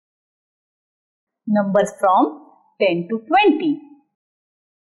numbers from 10 to 20.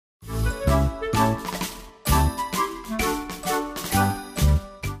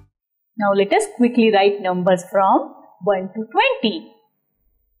 Now let us quickly write numbers from 1 to 20.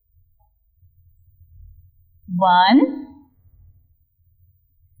 1,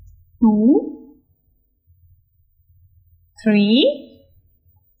 2, 3,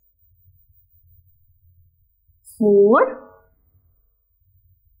 4,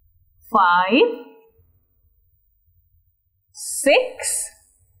 5, 6,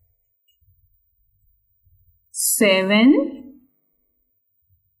 7,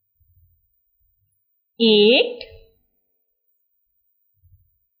 8,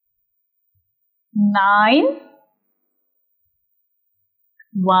 9,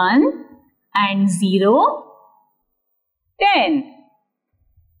 1 and 0, 10.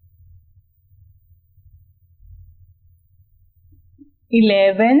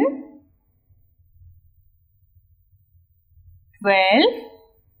 11, 12,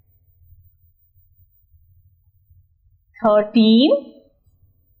 13,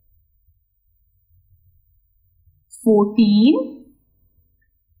 14,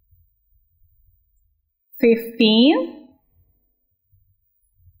 15,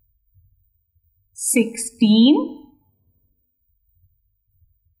 16,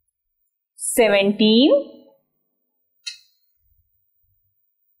 17,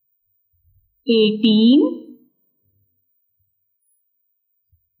 18,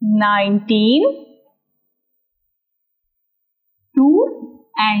 19, 2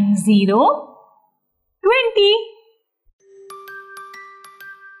 and 0, 20.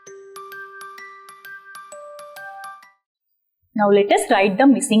 Now let us write the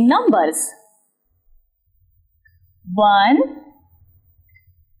missing numbers. 1,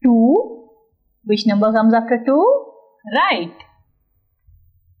 2, which number comes after 2? Right.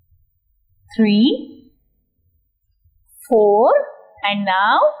 3, 4, and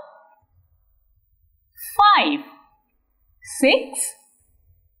now 5, 6,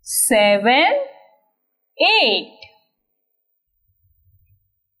 7, 8,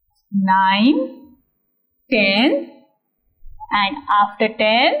 9, 10, and after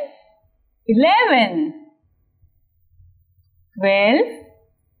 10, 11, 12,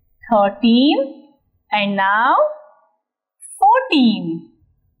 13, and now 14,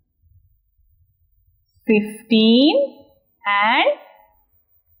 15, and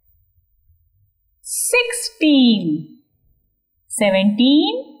 16,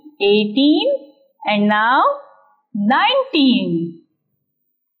 17, 18, and now 19.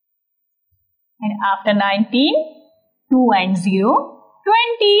 And after 19, 2 and 0,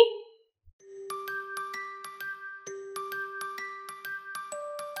 20.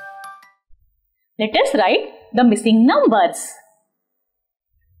 Let us write the missing numbers.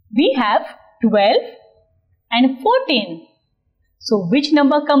 We have 12 and 14. So which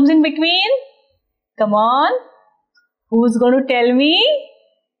number comes in between? Come on. Who's going to tell me?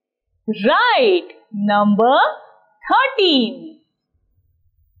 Right. Number 13.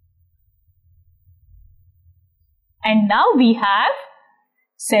 And now we have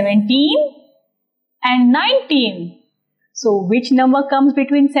 17 and 19. So which number comes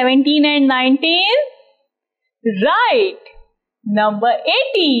between 17 and 19? Right. Number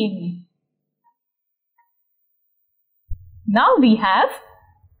 18. Now we have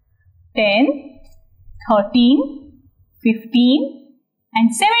 10, 13, 15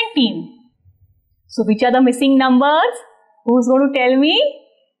 and 17. So which are the missing numbers? Who's going to tell me?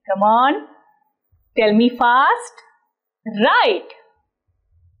 Come on. Tell me fast. Right.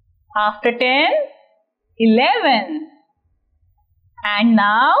 After 10, 11. And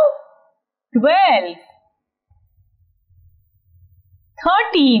now 12.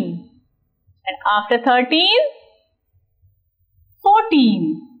 13. And after 13,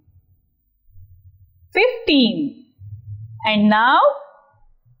 14. 15. And now,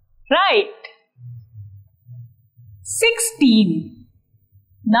 right, 16.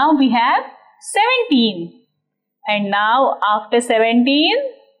 Now we have 17. And now after 17,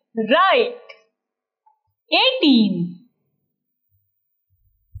 right, 18.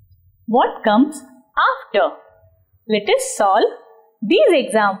 What comes after? Let us solve these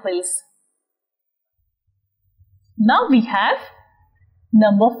examples. Now we have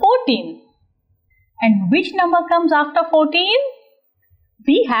number 14. And which number comes after 14?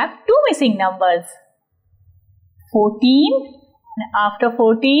 We have two missing numbers. 14 and after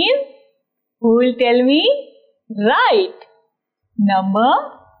 14, who will tell me? Right. Number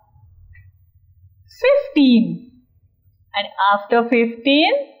 15. And after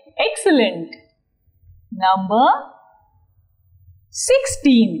 15, excellent. Number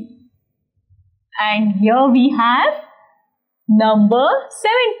 16. And here we have number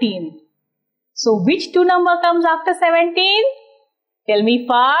 17. So which two number comes after 17? Tell me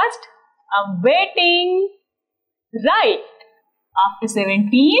fast. I'm waiting. Right. After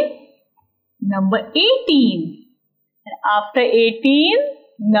 17, number 18. And after 18,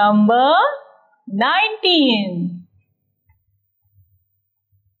 number 19.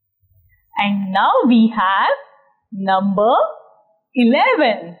 And now we have number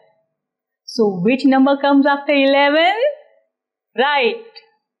 11. So which number comes after 11? Right.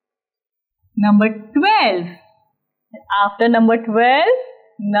 Number 12. And after number 12,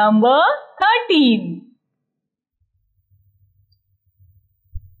 number 13.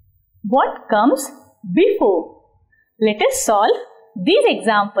 What comes before? Let us solve these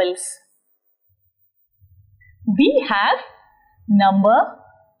examples. We have number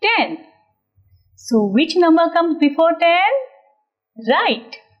 10. So which number comes before 10?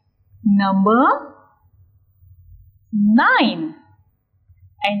 Right. Number 9.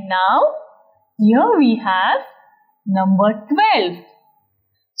 And now here we have number 12.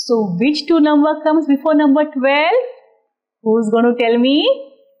 So which two number comes before number 12? Who's going to tell me?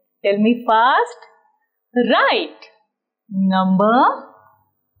 Tell me fast. Right. Number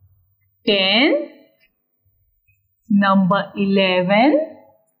 10, number 11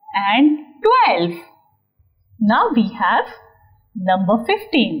 and 12. Now we have number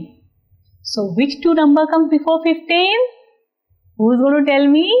 15. So which two number comes before 15? Who's going to tell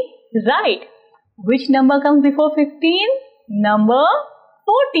me? Right. Which number comes before 15? Number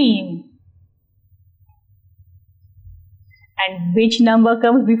 14. And which number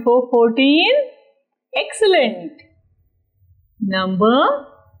comes before 14? Excellent. Number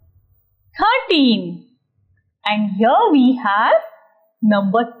 13. And here we have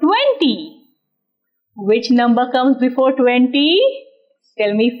number 20. Which number comes before 20?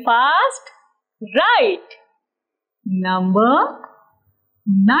 Tell me fast. Right. Number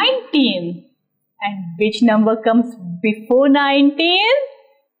 19. And which number comes before 19?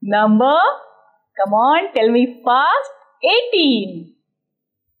 Number, come on, tell me fast. 18.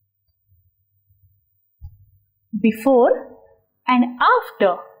 Before and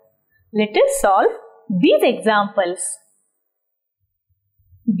after. Let us solve these examples.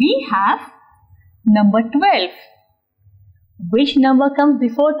 We have number 12. Which number comes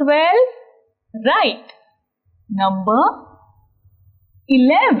before 12? Right. Number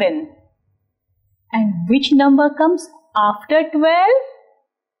 11. And which number comes after 12?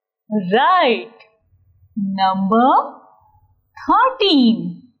 Right. Number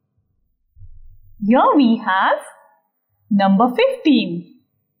 13. Here we have number 15.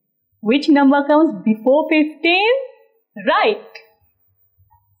 Which number comes before 15? Right.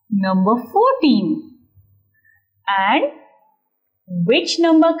 Number 14. And which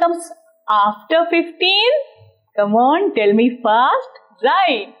number comes after 15? Come on, tell me fast.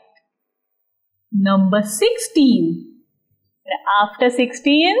 Right. Number 16. After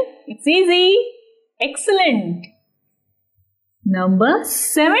 16, it's easy. Excellent. Number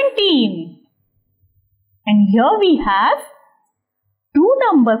 17. And here we have two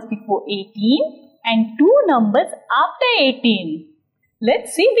numbers before 18 and two numbers after 18.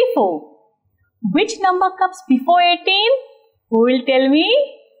 Let's see before. Which number comes before 18? Who will tell me?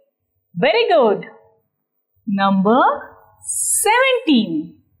 Very good. Number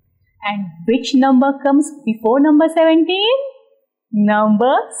 17. And which number comes before number 17?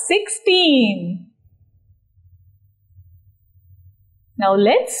 Number 16. Now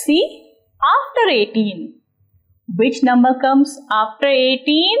let's see after 18. Which number comes after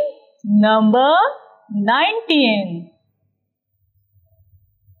 18? Number 19.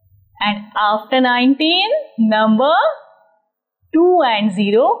 And after 19, number 2 and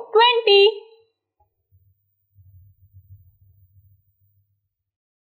 0, 20.